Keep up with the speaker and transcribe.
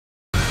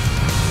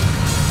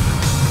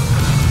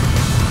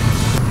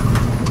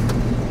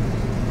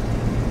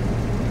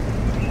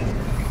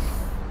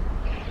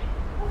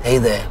Hey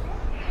there.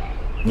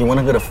 You want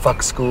to go to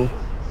fuck school?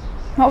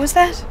 What was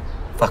that?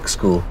 Fuck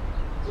school.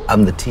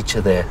 I'm the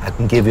teacher there. I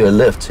can give you a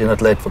lift so you're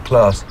not late for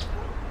class.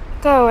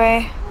 Go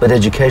away. But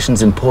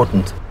education's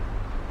important.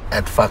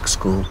 At fuck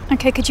school.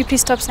 Okay, could you please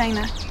stop saying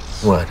that?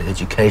 What,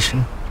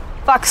 education?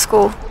 Fuck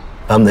school.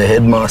 I'm the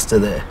headmaster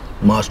there.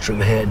 Master of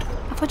head.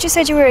 I thought you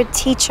said you were a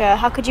teacher.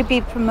 How could you be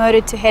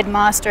promoted to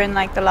headmaster in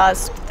like the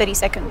last 30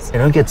 seconds? Hey,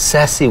 don't get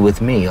sassy with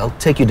me. I'll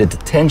take you to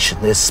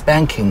detention. There's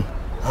spanking.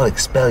 I'll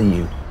expel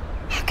you.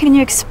 How can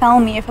you expel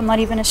me if I'm not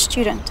even a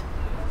student?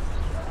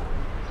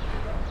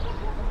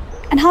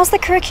 And how's the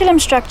curriculum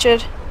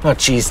structured? Oh,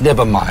 geez,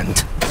 never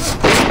mind.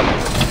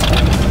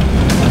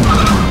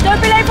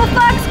 Don't be late for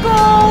fuck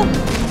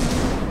school!